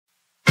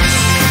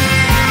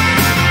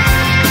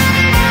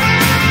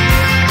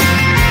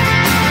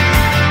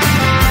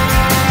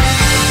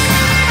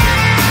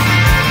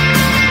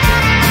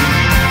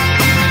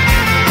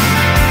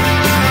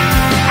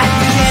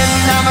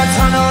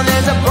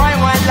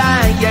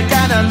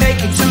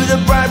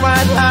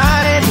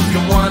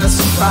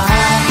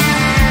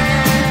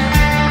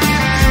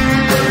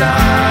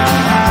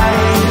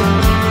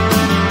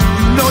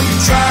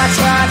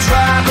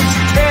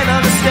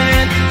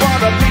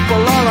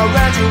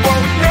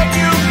what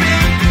you've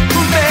been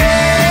for me.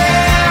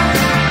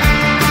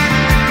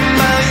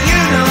 But you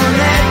know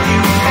that you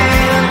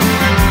can.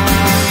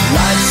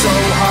 Life's so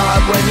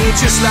hard when you're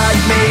just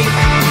like me,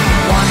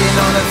 wanting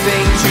all the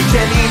things you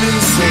can't even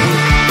see.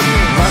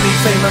 Money,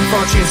 fame and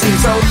fortune seem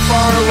so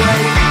far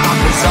away. I'm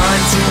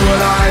resigned to a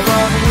life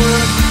of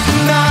work,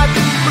 not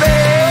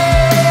play.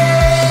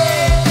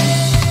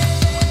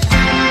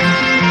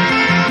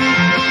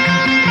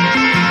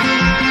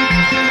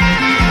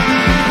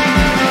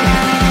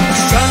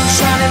 Sun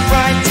shining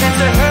bright tends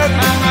to hurt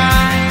my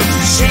mind.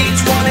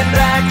 Shades worn in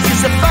black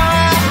is the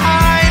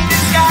fire in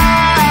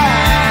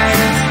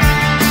disguise.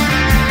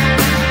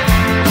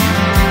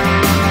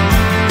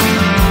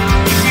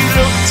 If you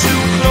look too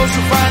close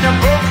you'll find a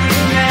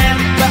broken man,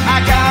 but I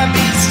gotta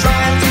be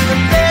strong and do the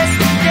best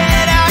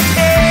that I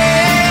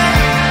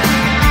can.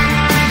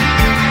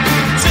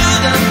 Do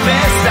the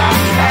best I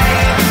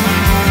can.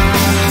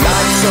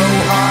 Life's so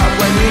hard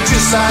when you're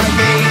just like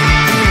me,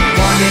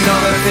 wanting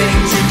all the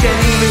things you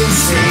can't even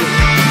see.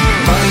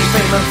 Money,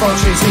 fame and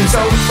fortune seem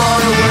so far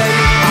away.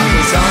 I'm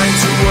resigned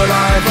to a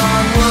life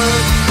on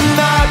work,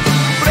 not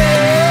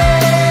play.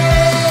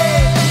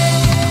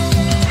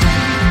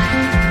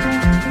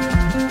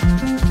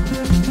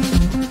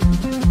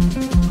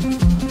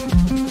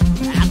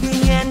 At the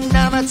end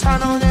of a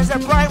tunnel there's a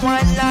bright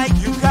white light.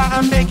 You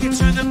gotta make it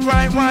to the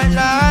bright white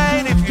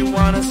light if you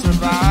wanna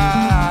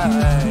survive.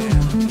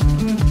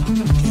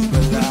 Keep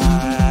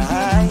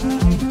alive.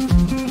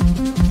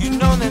 You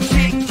know that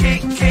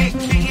kick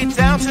it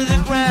down to the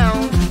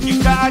ground.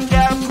 You gotta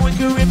get up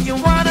quicker if you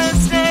wanna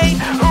stay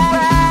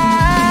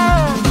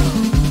around.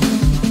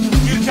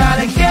 You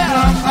gotta get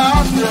up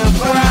off the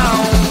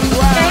ground.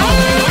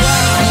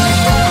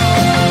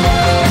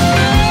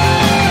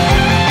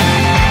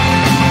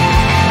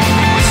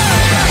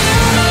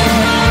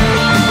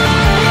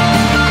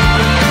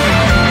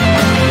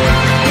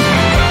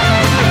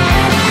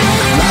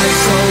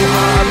 Life's so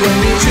hard when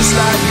you're just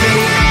like me,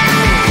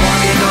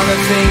 wanting all the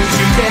things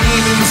you can't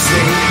even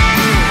see.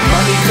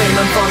 Money, fame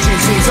and fortune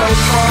seem so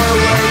far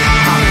away.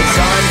 I'm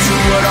resigned to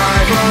what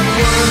I've on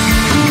work,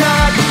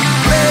 not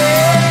play.